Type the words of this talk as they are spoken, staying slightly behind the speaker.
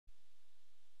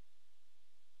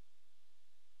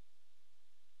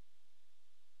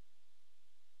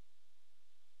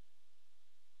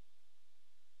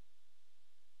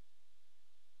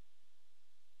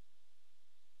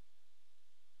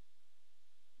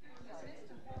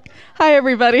Hi,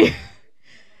 everybody.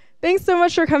 Thanks so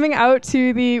much for coming out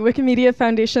to the Wikimedia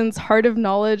Foundation's Heart of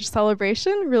Knowledge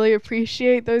celebration. Really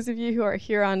appreciate those of you who are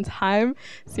here on time.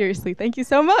 Seriously, thank you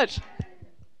so much.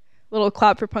 Little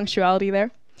clap for punctuality there.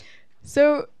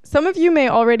 So some of you may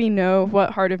already know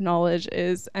what Heart of Knowledge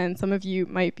is, and some of you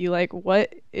might be like,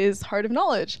 what is Heart of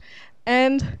Knowledge?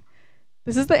 And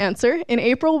this is the answer. In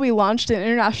April, we launched an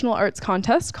international arts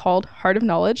contest called Heart of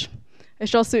Knowledge. I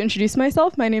should also introduce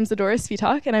myself. My name is Adora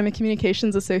Svitak, and I'm a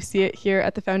communications associate here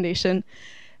at the foundation.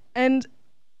 And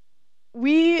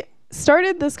we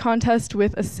started this contest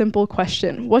with a simple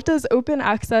question. What does open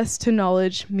access to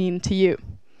knowledge mean to you?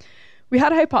 We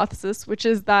had a hypothesis, which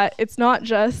is that it's not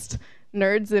just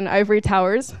nerds in ivory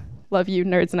towers, love you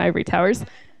nerds in ivory towers,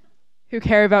 who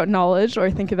care about knowledge or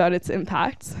think about its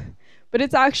impacts, but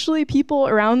it's actually people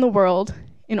around the world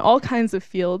in all kinds of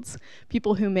fields,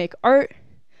 people who make art,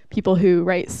 people who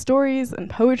write stories and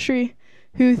poetry,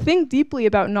 who think deeply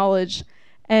about knowledge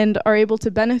and are able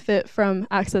to benefit from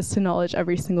access to knowledge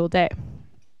every single day.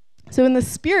 So in the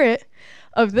spirit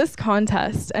of this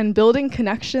contest and building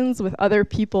connections with other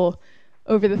people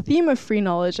over the theme of free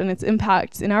knowledge and its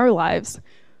impacts in our lives,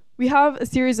 we have a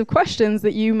series of questions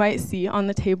that you might see on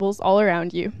the tables all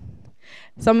around you.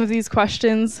 Some of these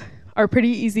questions are pretty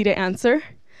easy to answer,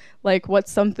 like what's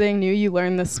something new you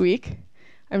learned this week?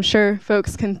 I'm sure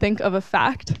folks can think of a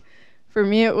fact. For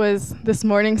me, it was this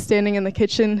morning standing in the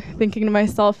kitchen thinking to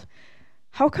myself,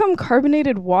 how come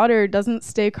carbonated water doesn't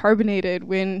stay carbonated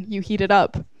when you heat it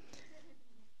up?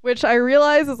 Which I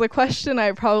realize is a question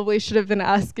I probably should have been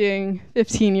asking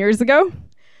 15 years ago,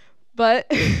 but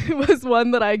it was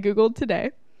one that I Googled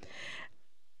today.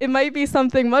 It might be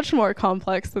something much more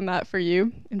complex than that for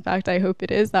you. In fact, I hope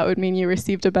it is. That would mean you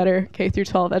received a better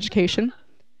K-12 education.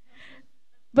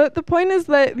 But the point is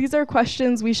that these are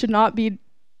questions we should not be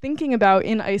thinking about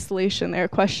in isolation. They are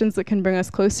questions that can bring us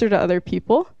closer to other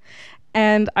people.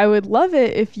 And I would love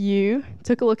it if you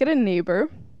took a look at a neighbor.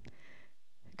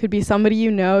 It could be somebody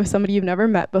you know, somebody you've never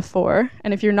met before.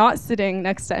 And if you're not sitting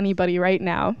next to anybody right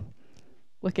now,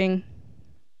 looking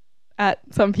at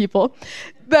some people,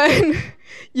 then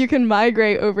you can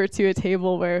migrate over to a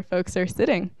table where folks are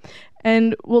sitting.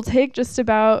 And we'll take just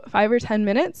about 5 or 10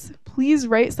 minutes. Please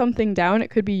write something down.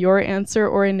 It could be your answer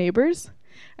or a neighbor's.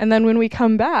 And then when we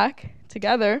come back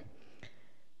together,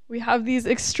 we have these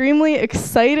extremely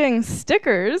exciting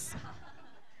stickers,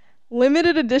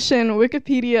 limited edition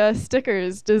Wikipedia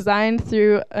stickers designed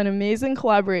through an amazing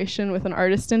collaboration with an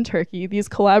artist in Turkey. These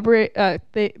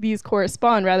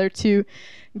correspond rather to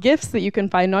gifts that you can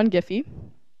find on Giphy.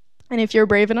 And if you're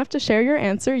brave enough to share your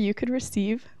answer, you could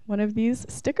receive one of these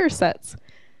sticker sets.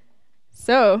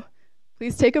 So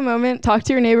please take a moment, talk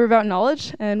to your neighbor about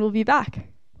knowledge, and we'll be back.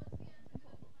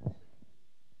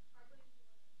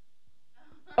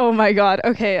 Oh my God,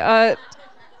 okay.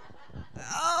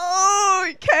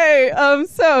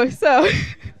 So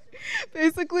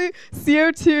basically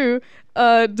CO2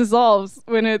 dissolves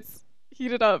when it's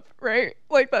heated up, right?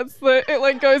 Like it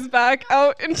like goes back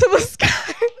out into the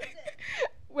sky.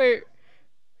 Wait,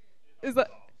 is that,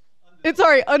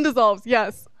 sorry, undissolves,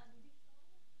 yes.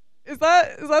 Is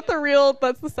that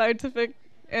that's the scientific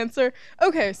answer?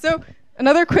 Okay, so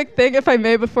another quick thing, if I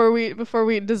may, before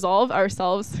we dissolve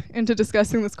ourselves into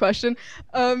discussing this question.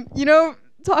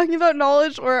 Talking about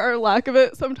knowledge or our lack of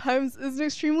it sometimes is an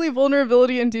extremely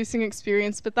vulnerability-inducing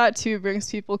experience, but that too brings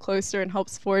people closer and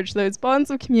helps forge those bonds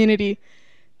of community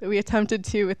that we attempted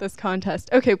to with this contest.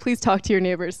 Okay, please talk to your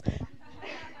neighbors.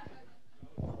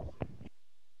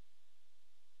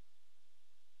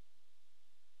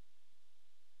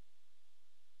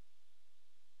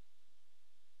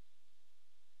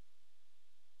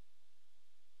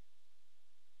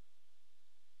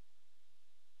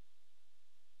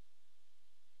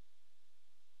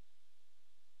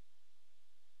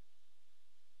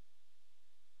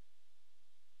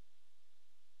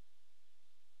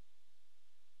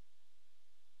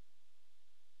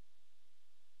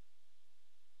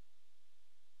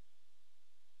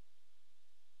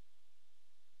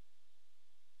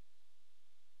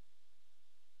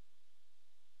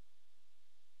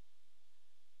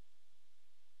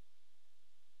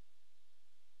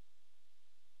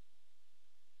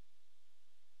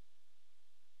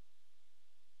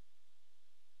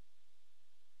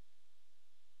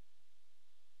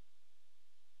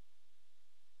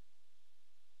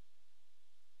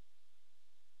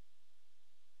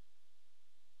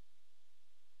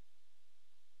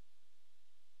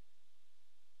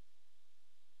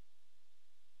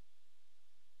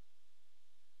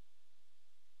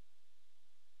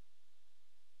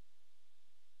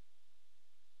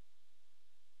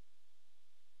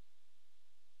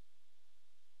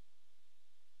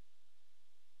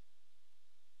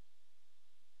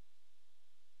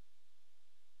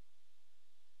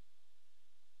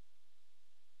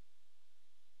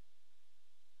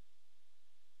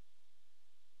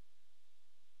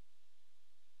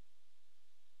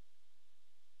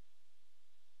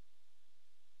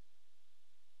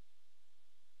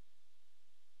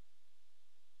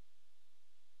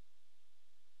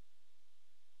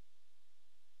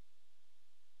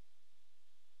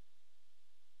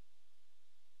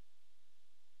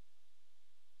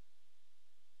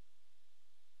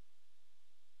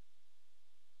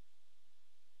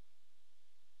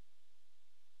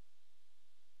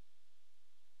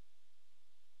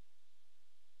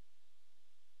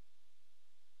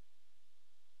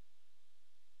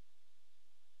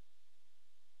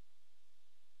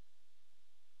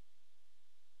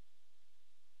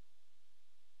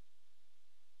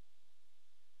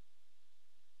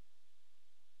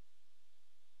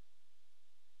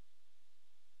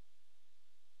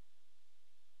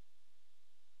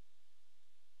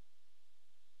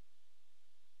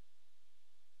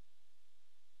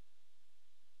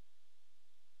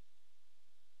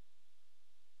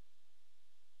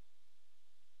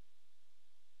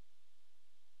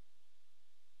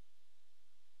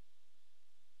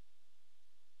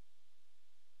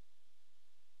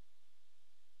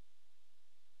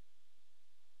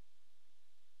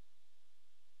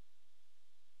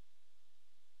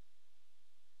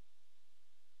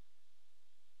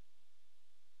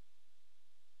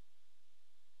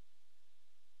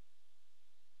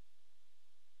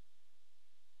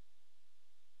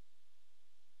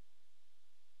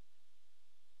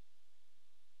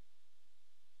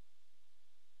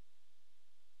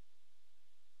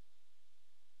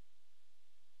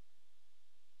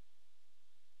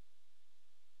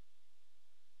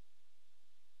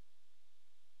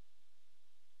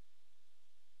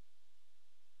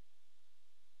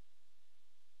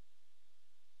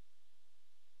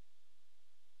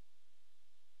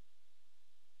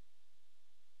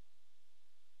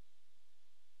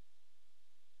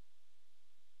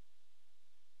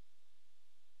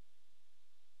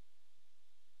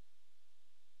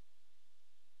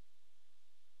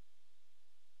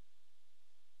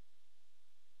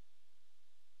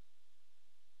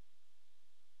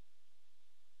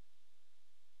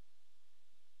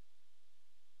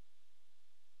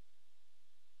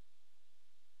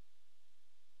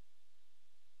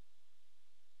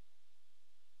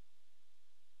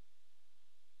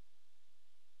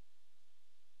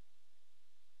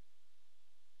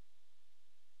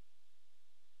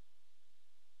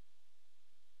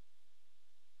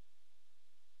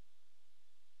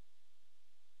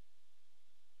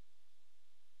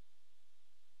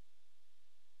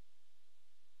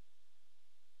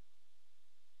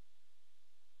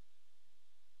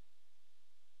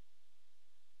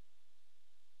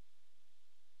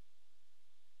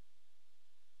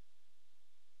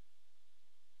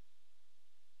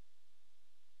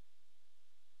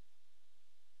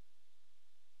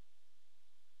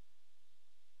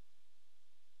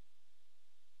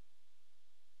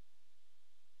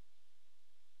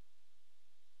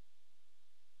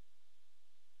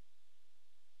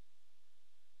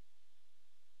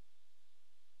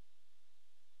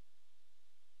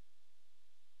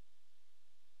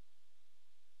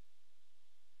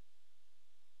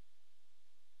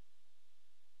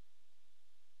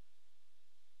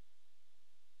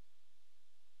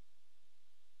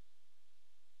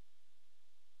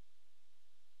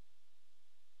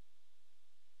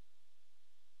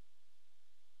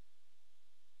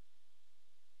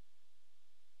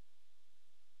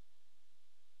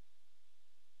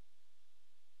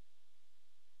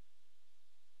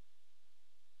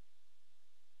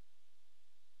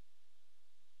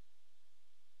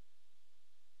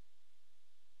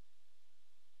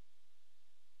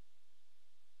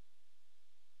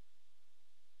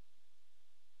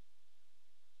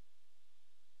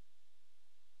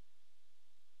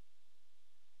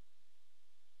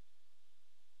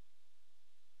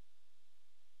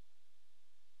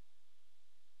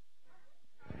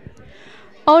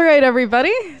 All right,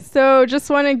 everybody. So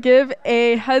just want to give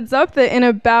a heads up that in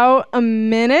about a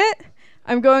minute,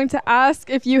 I'm going to ask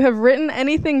if you have written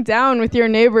anything down with your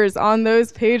neighbors on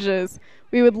those pages.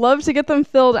 We would love to get them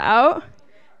filled out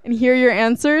and hear your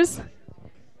answers.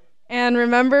 And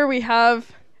remember, we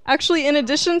have, actually, in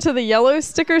addition to the yellow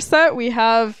sticker set, we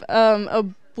have a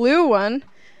blue one.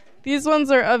 These ones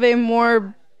are of a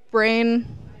more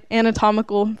brain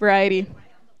anatomical variety.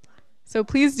 So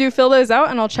please do fill those out,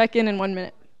 and I'll check in 1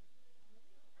 minute.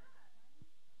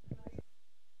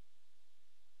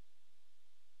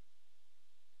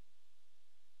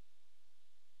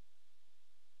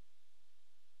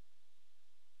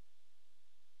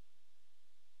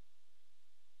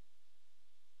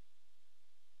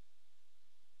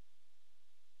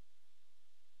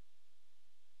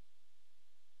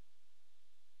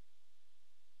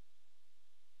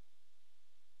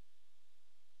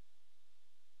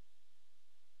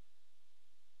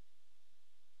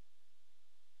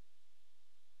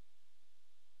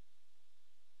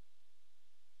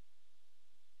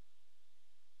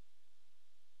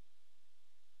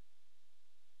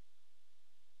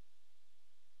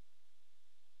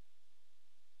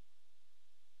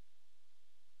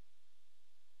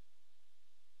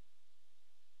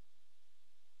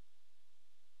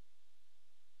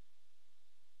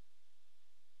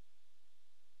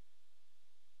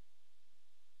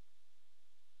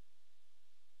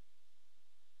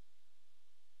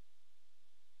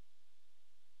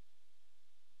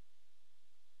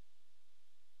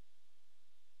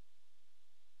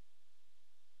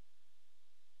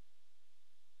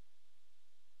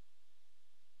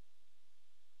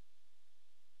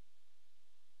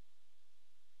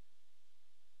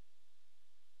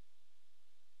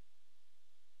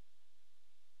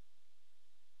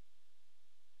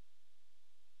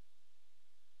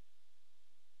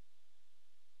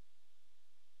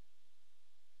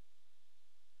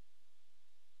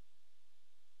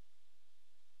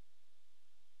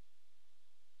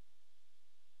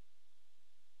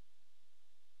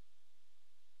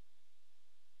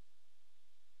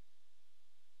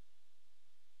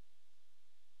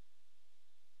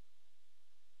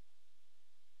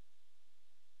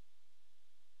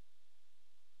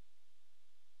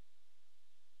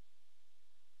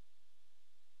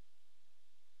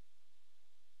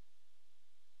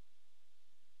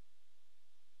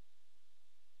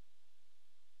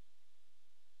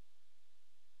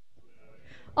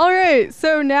 All right,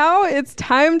 so now it's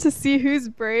time to see who's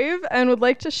brave and would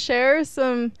like to share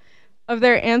some of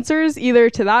their answers either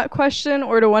to that question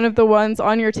or to one of the ones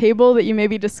on your table that you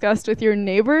maybe discussed with your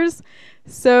neighbors.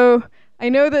 So I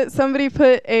know that somebody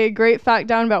put a great fact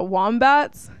down about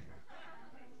wombats.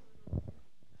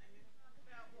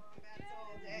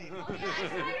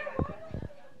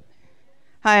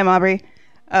 Hi, I'm Aubrey.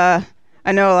 I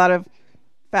know a lot of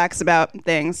facts about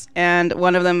things, and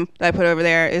one of them that I put over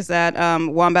there is that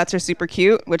wombats are super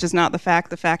cute, which is not the fact.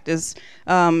 The fact is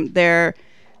they're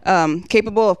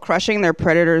capable of crushing their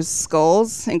predators'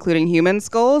 skulls, including human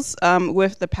skulls,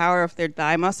 with the power of their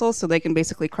thigh muscles, so they can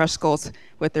basically crush skulls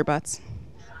with their butts.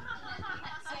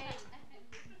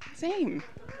 Same.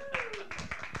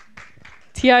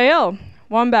 TIL,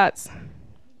 wombats,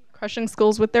 crushing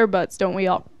skulls with their butts, don't we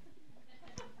all?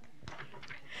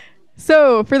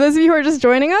 So, for those of you who are just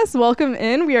joining us, welcome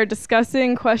in. We are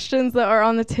discussing questions that are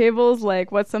on the tables,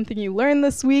 like what's something you learned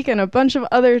this week, and a bunch of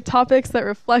other topics that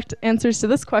reflect answers to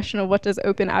this question of what does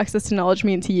open access to knowledge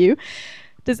mean to you.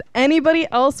 Does anybody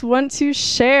else want to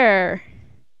share?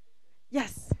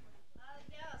 Yes.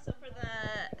 So for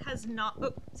the has not.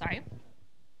 Oh, sorry.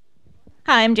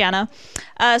 Hi, I'm Jana.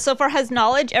 So for has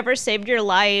knowledge ever saved your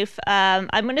life? I'm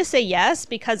going to say yes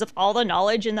because of all the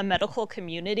knowledge in the medical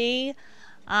community.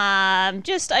 I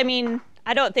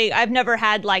don't think I've never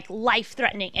had like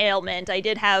life-threatening ailment. I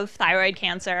did have thyroid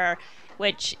cancer,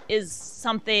 which is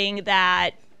something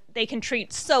that they can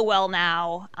treat so well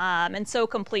now, and so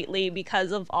completely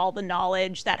because of all the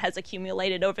knowledge that has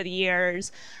accumulated over the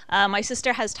years. My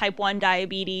sister has type 1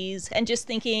 diabetes, and just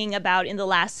thinking about in the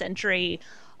last century,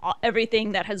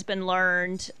 everything that has been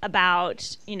learned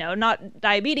about, not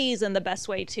diabetes and the best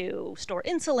way to store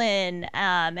insulin,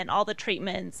 and all the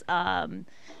treatments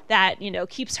that,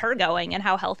 keeps her going and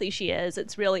how healthy she is.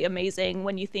 It's really amazing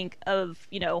when you think of,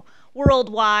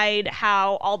 worldwide,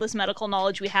 how all this medical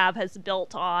knowledge we have has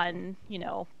built on,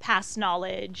 past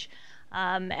knowledge,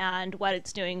 and what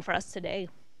it's doing for us today.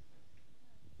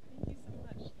 Thank you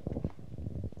so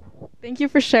much. Thank you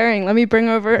for sharing. Let me bring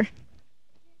over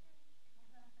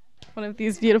one of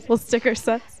these beautiful sticker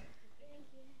sets.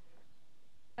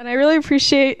 And I really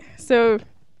appreciate, so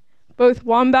both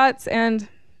wombats and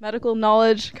medical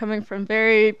knowledge coming from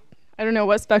I don't know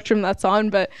what spectrum that's on,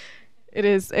 but it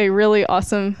is a really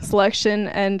awesome selection.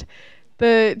 And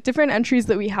the different entries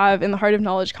that we have in the Heart of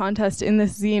Knowledge contest in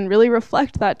this zine really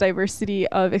reflect that diversity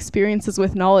of experiences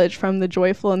with knowledge, from the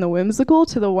joyful and the whimsical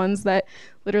to the ones that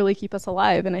literally keep us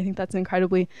alive. And I think that's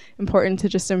incredibly important to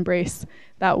just embrace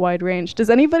that wide range. Does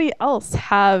anybody else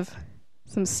have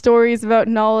some stories about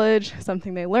knowledge,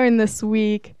 something they learned this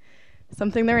week,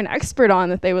 something they're an expert on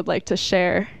that they would like to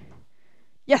share?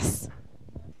 Yes.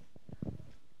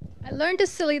 I learned a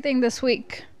silly thing this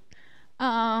week.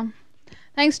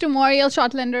 Thanks to Muriel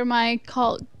Shotlander, my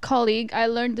colleague, I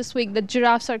learned this week that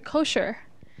giraffes are kosher.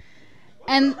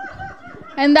 And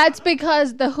that's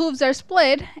because the hooves are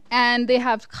split and they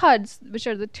have cuds, which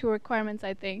are the two requirements,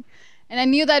 I think. And I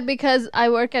knew that because I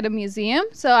work at a museum,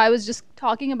 so I was just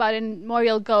talking about it, and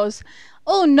Muriel goes,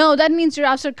 "Oh no, that means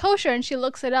giraffes are kosher," and she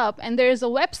looks it up, and there is a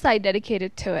website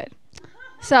dedicated to it.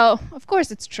 So, of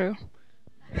course it's true.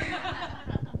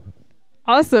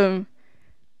 Awesome.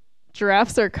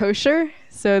 Giraffes are kosher.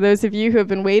 So those of you who have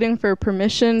been waiting for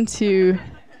permission to...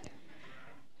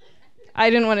 I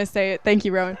didn't want to say it. Thank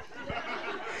you, Rowan.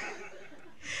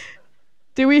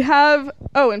 Do we have...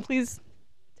 Oh, and please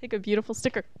take a beautiful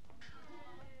sticker.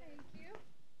 Thank you.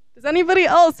 Does anybody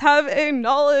else have a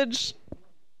knowledge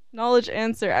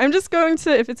answer? I'm just going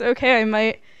to, if it's okay, I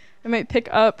might pick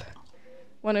up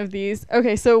one of these.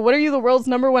 Okay, so what are you the world's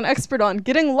 #1 expert on?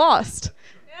 Getting lost.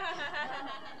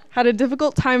 Had a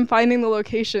difficult time finding the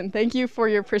location. Thank you for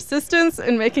your persistence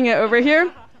in making it over here.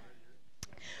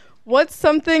 What's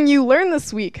something you learned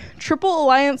this week? Triple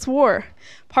Alliance War.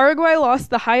 Paraguay lost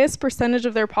the highest percentage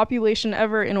of their population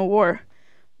ever in a war.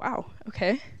 Wow,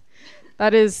 okay.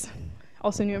 That is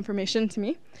also new information to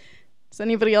me. Does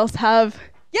anybody else have?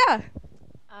 Yeah.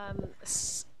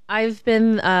 I've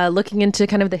been looking into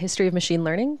kind of the history of machine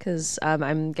learning because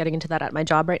I'm getting into that at my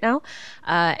job right now.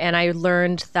 And I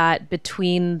learned that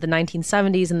between the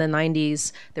 1970s and the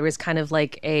 90s, there was kind of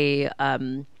like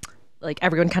like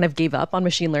everyone kind of gave up on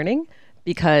machine learning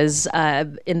because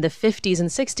in the 50s and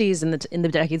 60s and in the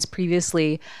decades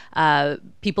previously,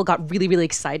 people got really, really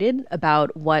excited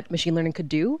about what machine learning could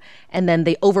do. And then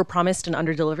they overpromised and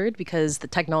underdelivered because the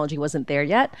technology wasn't there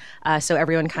yet. So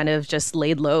everyone kind of just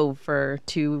laid low for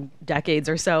 2 decades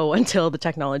or so until the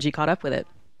technology caught up with it.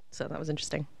 So that was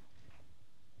interesting.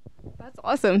 That's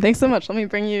awesome. Thanks so much. Let me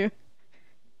bring you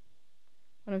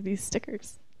one of these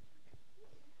stickers.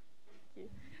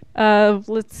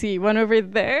 Let's see, one over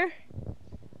there.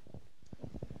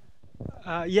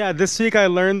 Yeah, this week I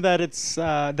learned that it's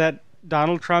that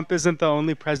Donald Trump isn't the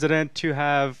only president to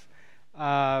have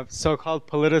so-called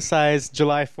politicized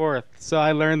July 4th. So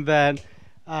I learned that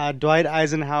Dwight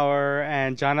Eisenhower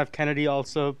and John F. Kennedy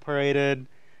also paraded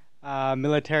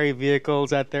military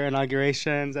vehicles at their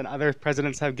inaugurations, and other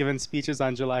presidents have given speeches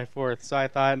on July 4th. So I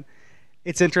thought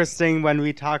it's interesting when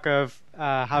we talk of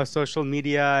how social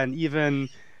media and even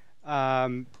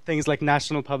things like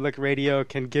National Public Radio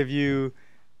can give you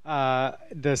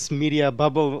this media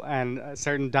bubble and a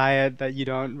certain diet that you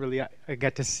don't really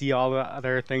get to see all the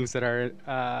other things that are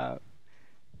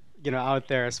out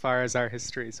there as far as our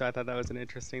history. So I thought that was an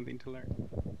interesting thing to learn.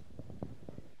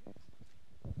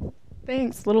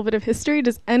 Thanks. A little bit of history.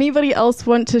 Does anybody else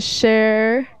want to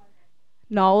share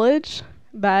knowledge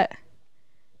that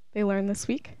they learned this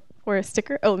week? Or a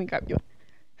sticker? Oh, let me grab you one.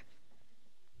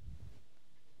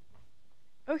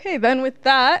 Okay, then with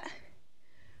that,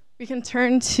 we can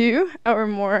turn to our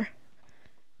more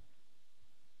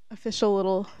official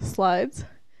little slides.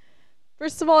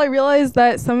 First of all, I realize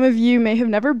that some of you may have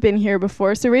never been here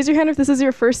before, so raise your hand if this is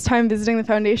your first time visiting the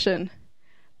foundation.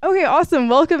 Okay, awesome.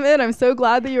 Welcome in. I'm so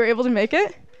glad that you were able to make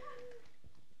it.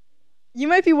 You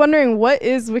might be wondering, what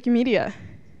is Wikimedia?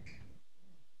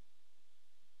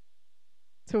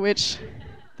 To which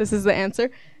this is the answer.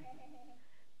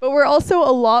 But we're also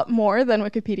a lot more than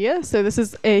Wikipedia, so this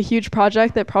is a huge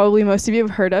project that probably most of you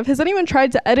have heard of. Has anyone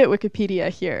tried to edit Wikipedia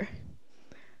here?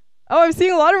 Oh, I'm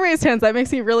seeing a lot of raised hands. That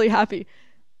makes me really happy.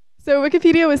 So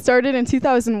Wikipedia was started in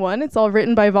 2001. It's all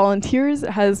written by volunteers.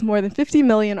 It has more than 50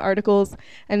 million articles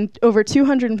and over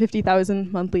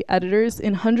 250,000 monthly editors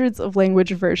in hundreds of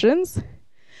language versions.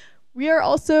 We are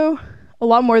also a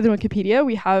lot more than Wikipedia.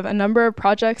 We have a number of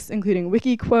projects, including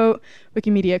WikiQuote,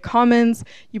 Wikimedia Commons.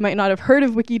 You might not have heard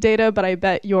of Wikidata, but I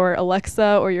bet your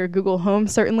Alexa or your Google Home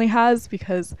certainly has,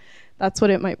 because that's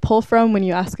what it might pull from when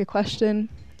you ask a question.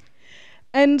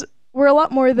 And we're a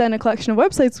lot more than a collection of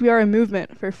websites. We are a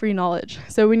movement for free knowledge.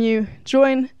 So when you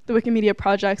join the the Wikimedia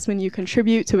projects when you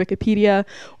contribute to Wikipedia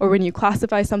or when you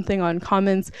classify something on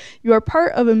Commons. You are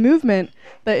part of a movement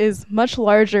that is much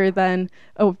larger than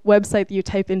a website that you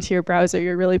type into your browser.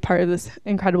 You're really part of this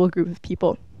incredible group of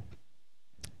people.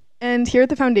 And here at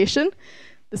the Foundation,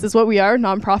 this is what we are,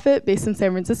 nonprofit based in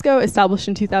San Francisco, established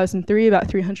in 2003, about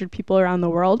 300 people around the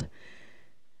world.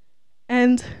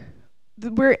 And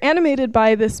we're animated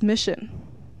by this mission,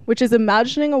 which is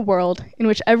imagining a world in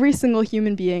which every single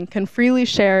human being can freely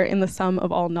share in the sum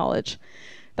of all knowledge.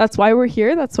 That's why we're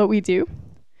here, that's what we do.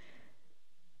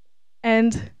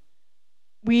 And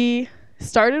we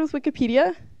started with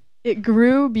Wikipedia. It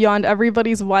grew beyond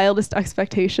everybody's wildest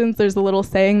expectations. There's a little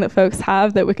saying that folks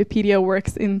have that Wikipedia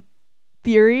works in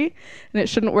theory and it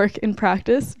shouldn't work in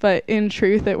practice, but in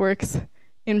truth it works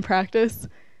in practice.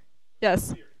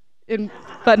 Yes,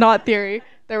 but not theory.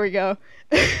 There we go.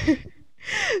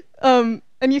 And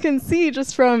you can see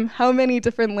just from how many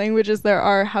different languages there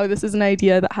are, how this is an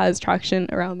idea that has traction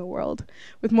around the world,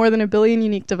 with more than 1 billion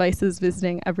unique devices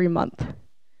visiting every month.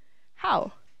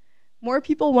 How? More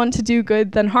people want to do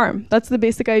good than harm. That's the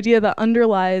basic idea that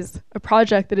underlies a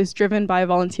project that is driven by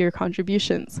volunteer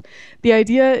contributions. The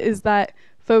idea is that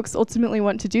folks ultimately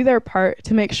want to do their part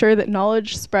to make sure that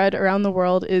knowledge spread around the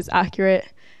world is accurate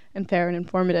and fair and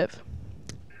informative.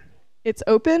 It's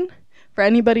open for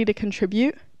anybody to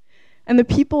contribute, and the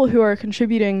people who are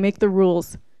contributing make the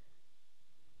rules.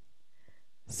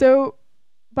 So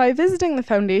by visiting the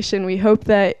Foundation, we hope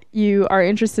that you are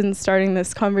interested in starting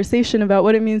this conversation about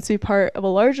what it means to be part of a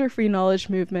larger free knowledge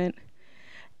movement.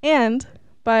 And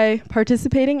by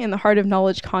participating in the Heart of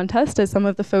Knowledge contest, as some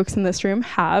of the folks in this room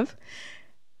have,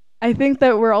 I think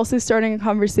that we're also starting a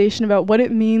conversation about what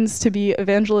it means to be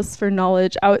evangelists for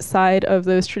knowledge outside of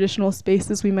those traditional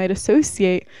spaces we might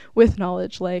associate with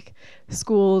knowledge, like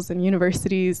schools and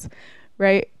universities,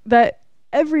 right? That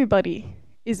everybody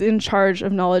is in charge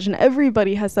of knowledge and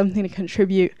everybody has something to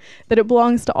contribute, that it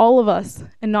belongs to all of us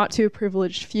and not to a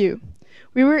privileged few.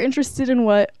 We were interested in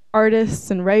what artists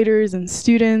and writers and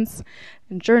students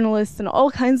and journalists and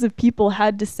all kinds of people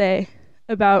had to say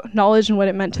about knowledge and what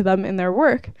it meant to them in their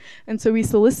work. And so we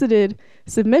solicited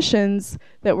submissions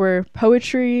that were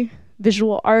poetry,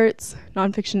 visual arts,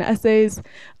 nonfiction essays,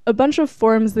 a bunch of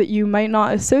forms that you might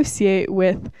not associate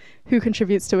with who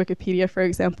contributes to Wikipedia, for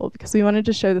example, because we wanted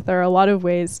to show that there are a lot of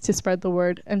ways to spread the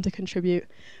word and to contribute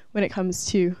when it comes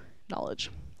to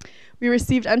knowledge. We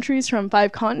received entries from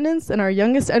 5 continents, and our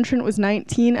youngest entrant was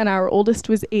 19 and our oldest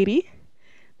was 80.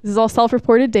 This is all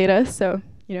self-reported data, so,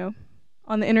 you know,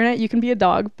 on the internet you can be a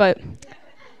dog, but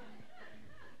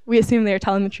we assume they are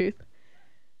telling the truth.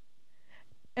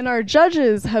 And our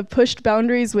judges have pushed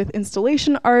boundaries with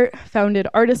installation art, founded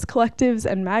artist collectives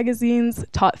and magazines,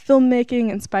 taught filmmaking,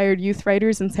 inspired youth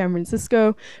writers in San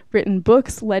Francisco, written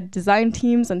books, led design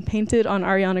teams, and painted on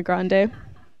Ariana Grande.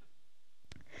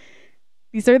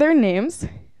 These are their names.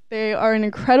 They are an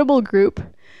incredible group.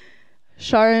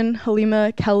 Sharon,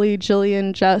 Halima, Kelly,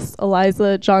 Jillian, Jess,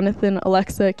 Eliza, Jonathan,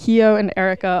 Alexa, Keo, and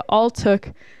Erica all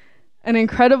took an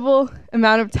incredible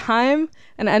amount of time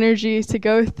and energy to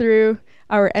go through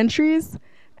our entries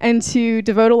and to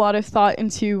devote a lot of thought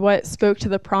into what spoke to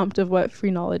the prompt of what free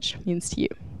knowledge means to you.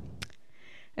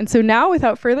 And so now,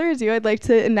 without further ado, I'd like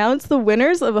to announce the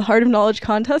winners of the Heart of Knowledge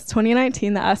Contest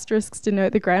 2019. The asterisks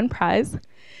denote the grand prize.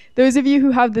 Those of you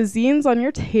who have the zines on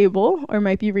your table or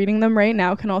might be reading them right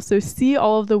now can also see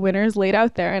all of the winners laid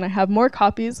out there, and I have more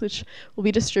copies which will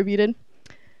be distributed.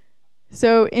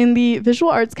 So in the visual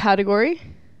arts category,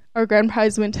 our grand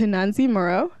prize went to Nancy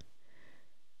Murrow,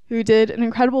 who did an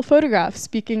incredible photograph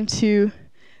speaking to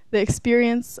the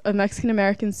experience of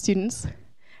Mexican-American students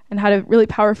and had a really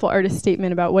powerful artist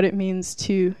statement about what it means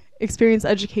to experience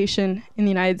education in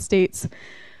the United States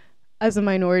as a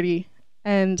minority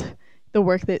and the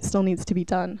work that still needs to be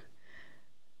done.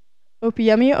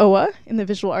 Opiyemi Owa, in the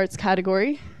visual arts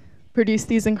category, produced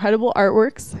these incredible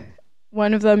artworks.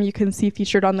 One of them you can see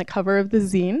featured on the cover of the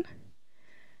zine.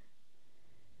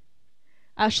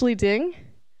 Ashley Ding,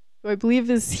 who I believe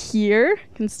is here,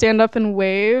 can stand up and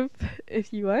wave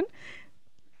if you want.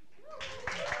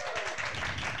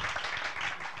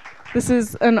 This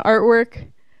is an artwork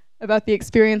about the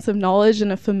experience of knowledge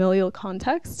in a familial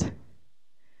context.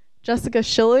 Jessica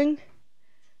Schilling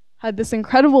had this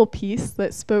incredible piece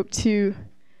that spoke to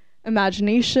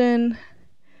imagination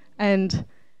and,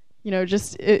 you know,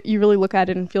 just you really look at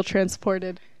it and feel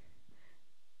transported.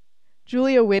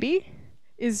 Julia Whitty.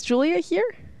 Is Julia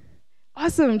here?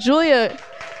 Awesome, Julia.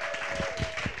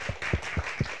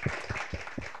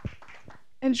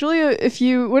 And Julia, if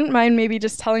you wouldn't mind maybe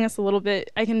just telling us a little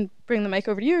bit, I can bring the mic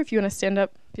over to you if you want to stand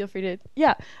up feel free to,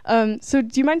 yeah. So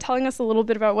do you mind telling us a little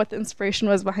bit about what the inspiration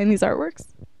was behind these artworks?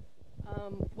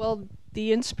 Well,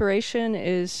 the inspiration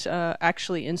is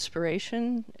actually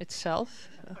inspiration itself.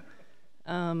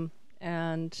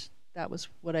 And that was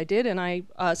what I did. And I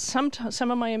some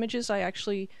of my images I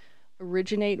actually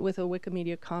originate with a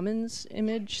Wikimedia Commons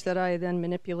image that I then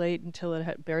manipulate until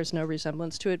it bears no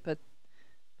resemblance to it, but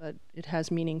it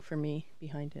has meaning for me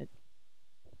behind it.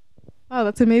 Wow,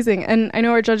 that's amazing. And I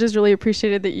know our judges really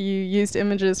appreciated that you used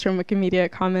images from Wikimedia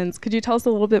Commons. Could you tell us a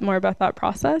little bit more about that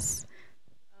process?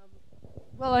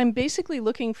 Well, I'm basically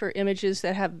looking for images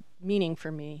that have meaning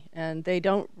for me, and they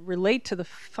don't relate to the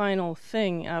final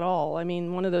thing at all. I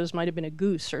mean, one of those might have been a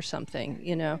goose or something,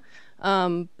 you know.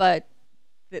 But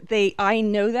I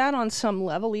know that on some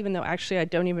level, even though actually I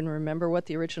don't even remember what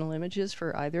the original image is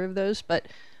for either of those, but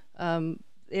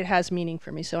it has meaning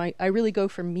for me. So I really go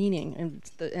for meaning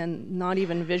and not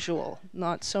even visual,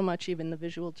 not so much even the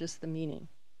visual, just the meaning.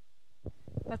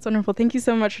 That's wonderful. Thank you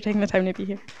so much for taking the time to be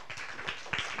here.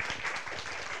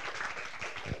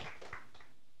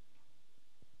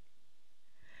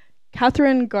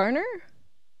 Catherine Garner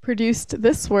produced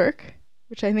this work,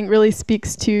 which I think really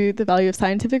speaks to the value of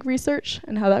scientific research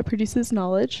and how that produces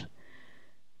knowledge.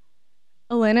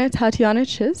 Elena Tatiana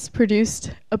Chis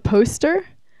produced a poster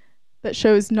that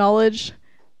shows knowledge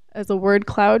as a word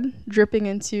cloud dripping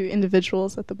into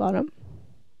individuals at the bottom.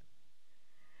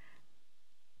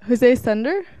 Jose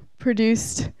Sender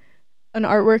produced an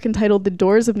artwork entitled The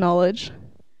Doors of Knowledge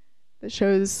that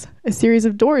shows a series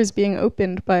of doors being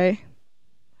opened by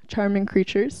charming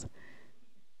creatures.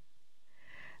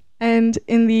 And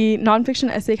in the nonfiction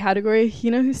essay category,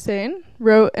 Hina Hussein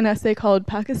wrote an essay called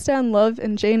Pakistan, Love,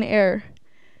 and Jane Eyre,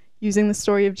 using the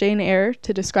story of Jane Eyre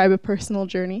to describe a personal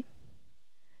journey.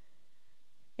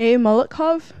 A.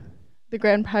 Molotkov, the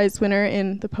grand prize winner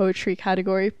in the poetry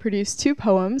category, produced two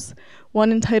poems,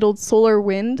 one entitled Solar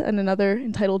Wind and another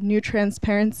entitled New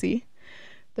Transparency.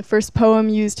 The first poem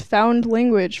used found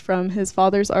language from his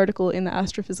father's article in the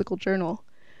Astrophysical Journal.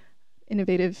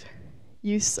 Innovative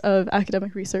use of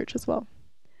academic research as well.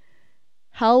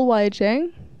 Hal Y.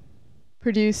 Zhang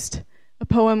produced a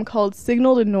poem called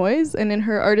Signal to Noise, and in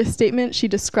her artist statement, she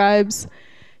describes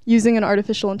using an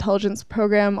artificial intelligence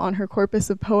program on her corpus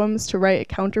of poems to write a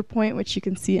counterpoint, which you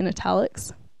can see in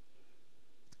italics.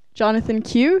 Jonathan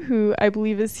Q, who I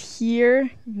believe is here,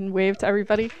 you can wave to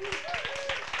everybody,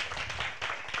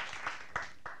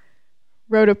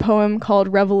 wrote a poem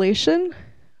called Revelation,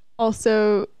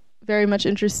 also very much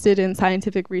interested in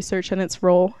scientific research and its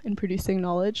role in producing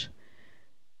knowledge.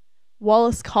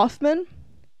 Wallace Kaufman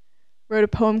wrote a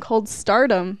poem called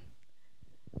Stardom,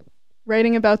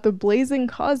 writing about the blazing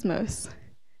cosmos,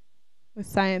 with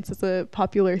science as a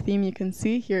popular theme you can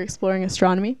see here exploring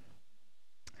astronomy.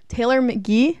 Taylor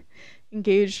McGee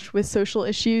engaged with social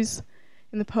issues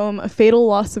in the poem A Fatal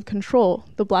Loss of Control,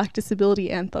 the Black Disability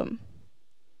Anthem.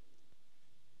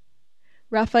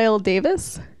 Raphael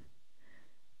Davis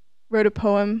wrote a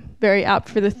poem very apt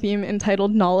for the theme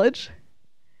entitled Knowledge,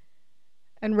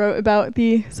 and wrote about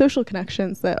the social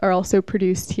connections that are also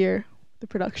produced here, the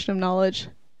production of knowledge.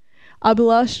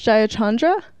 Abhilash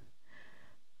Jayachandra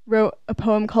wrote a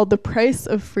poem called The Price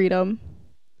of Freedom,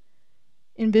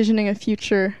 envisioning a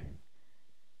future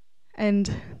and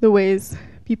the ways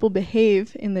people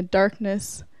behave in the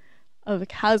darkness of a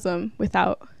chasm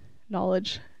without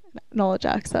knowledge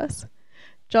access.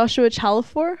 Joshua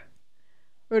Chalifor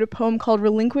wrote a poem called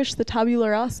Relinquish the Tabula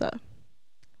Rasa,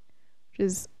 which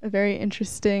is a very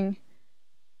interesting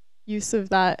use of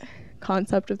that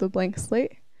concept of the blank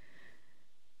slate.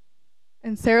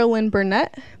 And Sarah Lynn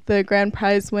Burnett, the grand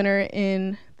prize winner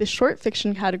in the short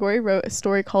fiction category, wrote a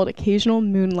story called Occasional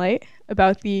Moonlight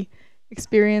about the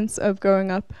experience of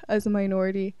growing up as a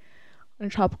minority on a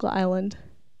tropical island.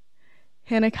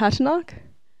 Hannah Katanok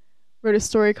wrote a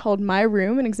story called My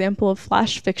Room, an example of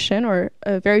flash fiction, or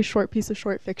a very short piece of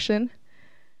short fiction,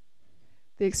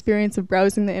 the experience of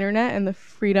browsing the internet and the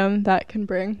freedom that can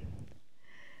bring.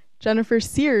 Jennifer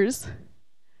Sears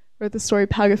wrote the story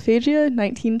Pagophagia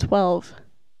 1912,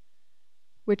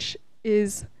 which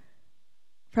is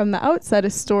from the outset a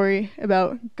story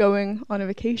about going on a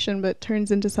vacation, but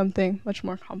turns into something much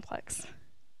more complex.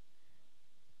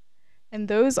 And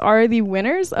those are the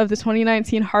winners of the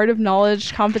 2019 Heart of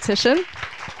Knowledge competition.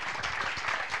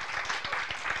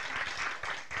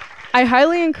 I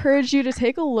highly encourage you to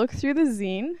take a look through the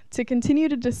zine to continue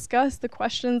to discuss the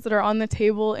questions that are on the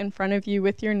table in front of you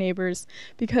with your neighbors,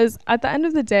 because at the end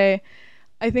of the day,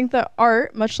 I think that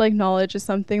art, much like knowledge, is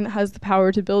something that has the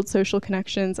power to build social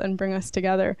connections and bring us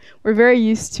together. We're very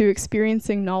used to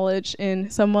experiencing knowledge in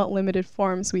somewhat limited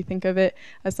forms. We think of it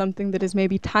as something that is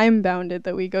maybe time-bounded,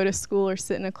 that we go to school or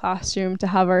sit in a classroom to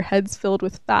have our heads filled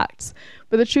with facts.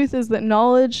 But the truth is that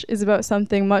knowledge is about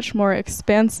something much more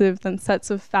expansive than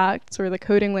sets of facts or the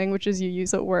coding languages you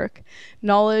use at work.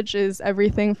 Knowledge is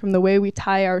everything from the way we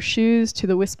tie our shoes to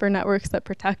the whisper networks that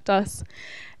protect us,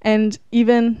 and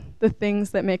even the things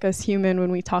that make us human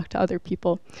when we talk to other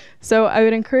people. So I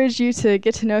would encourage you to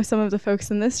get to know some of the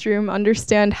folks in this room,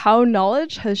 understand how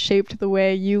knowledge has shaped the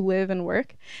way you live and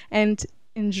work, and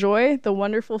enjoy the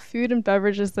wonderful food and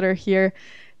beverages that are here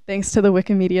thanks to the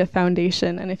Wikimedia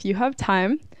Foundation. And if you have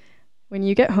time, when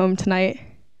you get home tonight,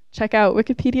 check out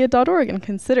wikipedia.org and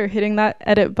consider hitting that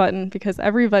edit button, because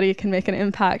everybody can make an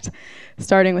impact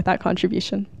starting with that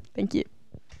contribution. Thank you.